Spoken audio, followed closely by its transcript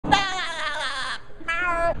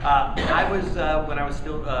I was when I was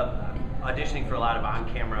still auditioning for a lot of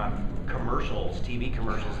on-camera commercials, TV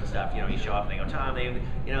commercials and stuff. You know, you show up and they go, Tom,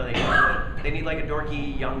 they need like a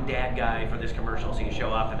dorky young dad guy for this commercial. So you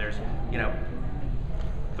show up and there's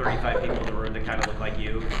 35 people in the room that kind of look like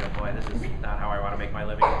you. You go, boy, this is not how I want to make my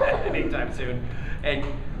living anytime soon. And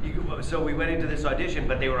so we went into this audition,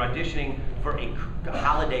 but they were auditioning for a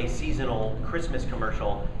holiday seasonal Christmas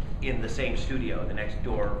commercial in the same studio, the next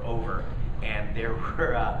door over. And there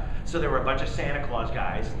were a bunch of Santa Claus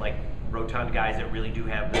guys, like rotund guys that really do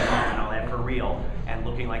have the and all that for real, and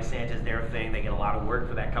looking like Santa's their thing. They get a lot of work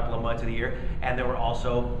for that couple of months of the year. And there were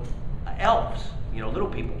also elves, little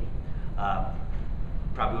people.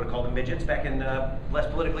 Probably would have called them midgets back in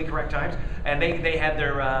less politically correct times. And they had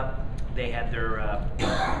their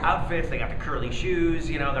outfits. They got the curly shoes.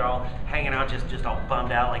 They're all hanging out, just all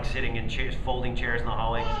bummed out, like sitting in chairs, folding chairs in the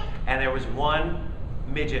hallway. And there was one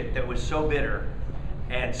midget that was so bitter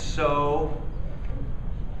and so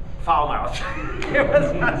foul-mouthed.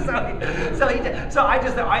 So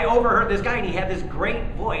I overheard this guy, and he had this great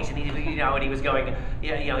voice, and he was going,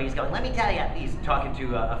 he's going, let me tell you, he's talking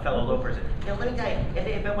to a fellow low person. Let me tell you, if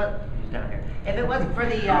it was down here, if it wasn't for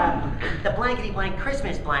the blankety blank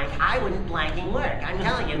Christmas blank, I wouldn't blanking work. I'm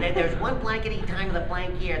telling you, there's one blankety time of the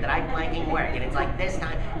blank year that I blanking work, and it's like this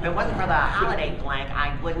time. If it wasn't for the holiday blank,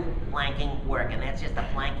 I wouldn't blanking work, and that's just the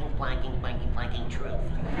blanking truth.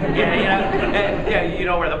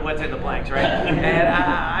 What's in the blanks, right? And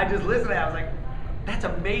I just listened to that. I was like, that's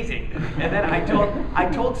amazing. And then I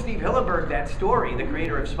told Steve Hillenburg that story, the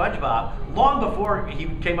creator of SpongeBob, long before he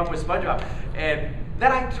came up with SpongeBob, and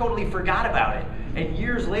then I totally forgot about it. And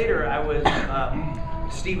years later,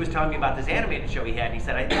 Steve was telling me about this animated show he had, and he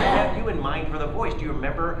said, I have you in mind for the voice. Do you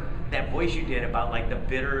remember that voice you did about like the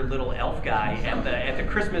bitter little elf guy at the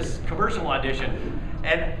Christmas commercial audition?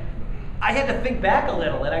 And I had to think back a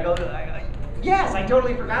little, and I go, yes, I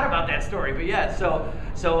totally forgot about that story. But yeah, so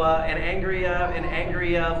an angry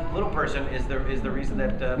little person is the reason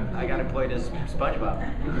that I got employed as SpongeBob.